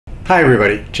Hi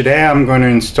everybody, today I'm going to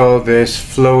install this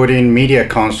floating media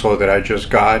console that I just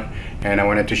got, and I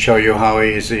wanted to show you how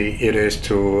easy it is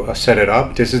to set it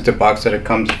up. This is the box that it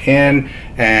comes in,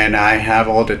 and I have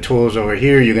all the tools over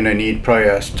here. You're going to need probably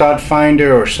a stud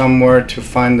finder or somewhere to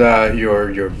find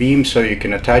your beam so you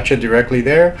can attach it directly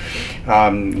there.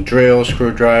 Drill,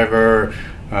 screwdriver,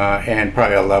 and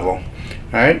probably a level.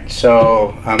 Alright,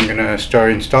 so I'm going to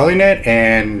start installing it,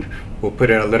 and we'll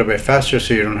put it a little bit faster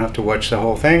so you don't have to watch the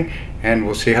whole thing, and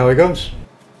we'll see how it goes.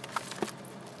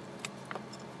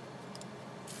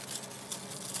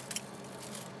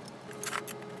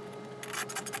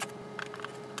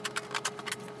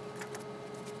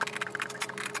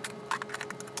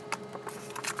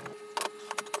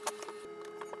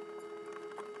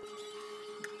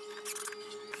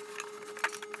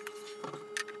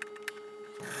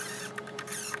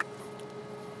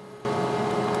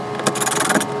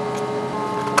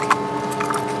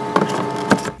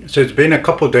 So it's been a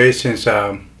couple days since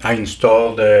I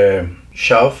installed the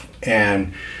shelf,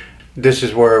 and this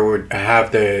is where we would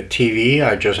have the TV.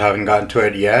 I just haven't gotten to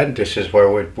it yet. This is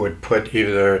where we would put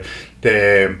either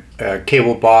the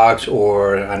cable box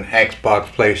or an Xbox,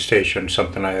 PlayStation,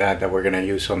 something like that we're going to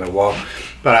use on the wall.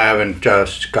 But I haven't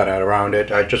just got around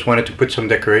it. I just wanted to put some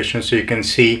decorations so you can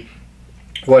see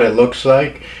what it looks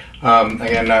like.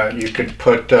 Again, you could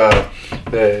put the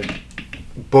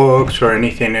books or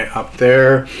anything up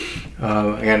there.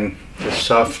 Again, the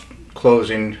soft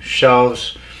closing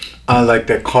shelves. I like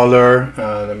the color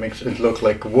that makes it look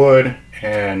like wood,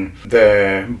 and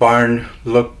the barn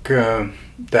look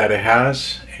that it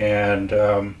has, and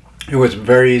it was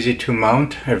very easy to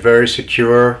mount, very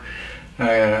secure.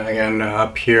 Again,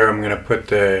 up here I'm gonna put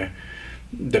the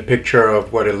picture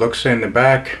of what it looks in the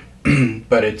back.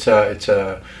 But it's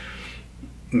a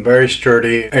very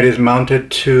sturdy. It is mounted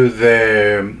to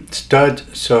the stud,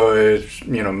 so it's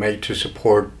made to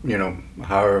support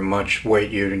however much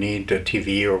weight you need, the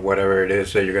TV or whatever it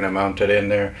is that you're gonna mount it in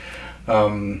there.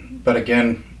 But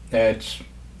again, it's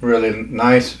really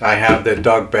nice. I have the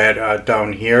dog bed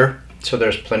down here, so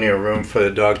there's plenty of room for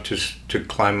the dog to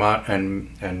climb out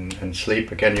and sleep.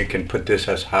 Again, you can put this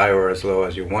as high or as low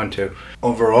as you want to.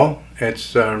 Overall,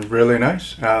 it's really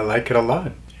nice. I like it a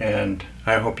lot, and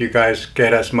I hope you guys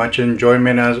get as much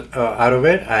enjoyment out of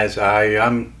it as I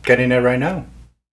am getting it right now.